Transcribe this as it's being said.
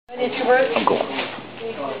Introvert? I'm cool.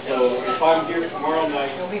 So if I'm here tomorrow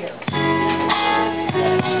night, You'll be there.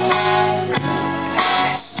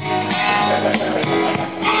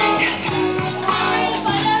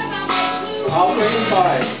 I'll bring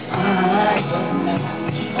 5.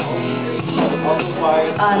 I'll do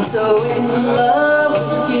 5. I'm so in love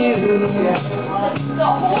with you.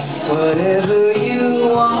 Whatever you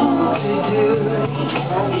want to do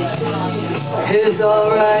is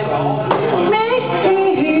alright. Make me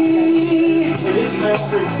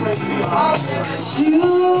you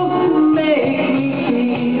make me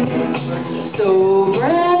feel so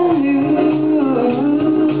brand new,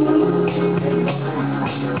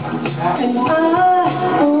 and I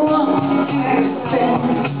want to spend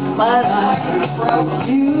my life with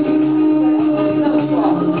you.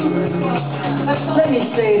 Let me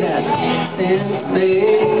say that.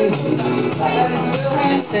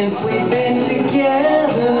 Since we've been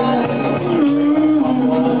together,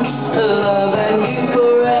 loving you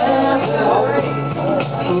forever,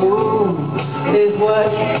 is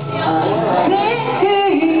what I need.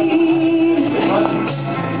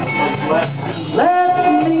 Let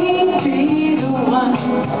me be the one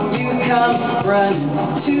you come running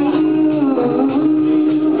to.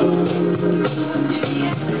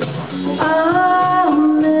 I'll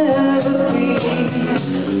never be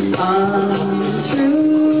untrue.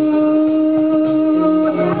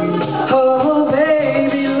 Oh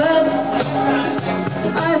baby, let's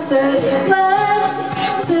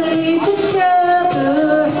stay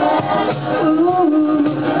together. Ooh,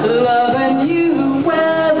 loving you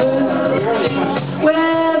whether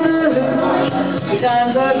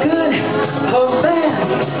times are good or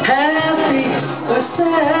bad, happy or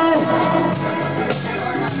sad.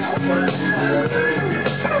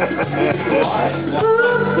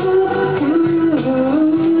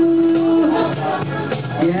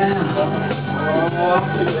 Yeah.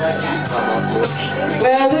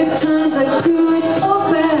 Whether times are good or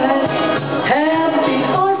bad, happy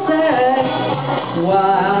or sad,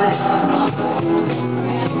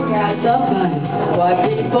 why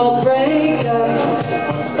people break up,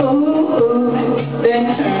 then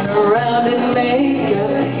turn around and make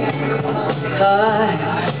up.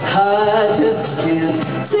 I just can't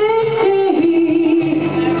see.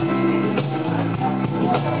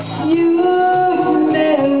 You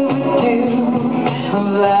never do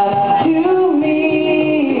that.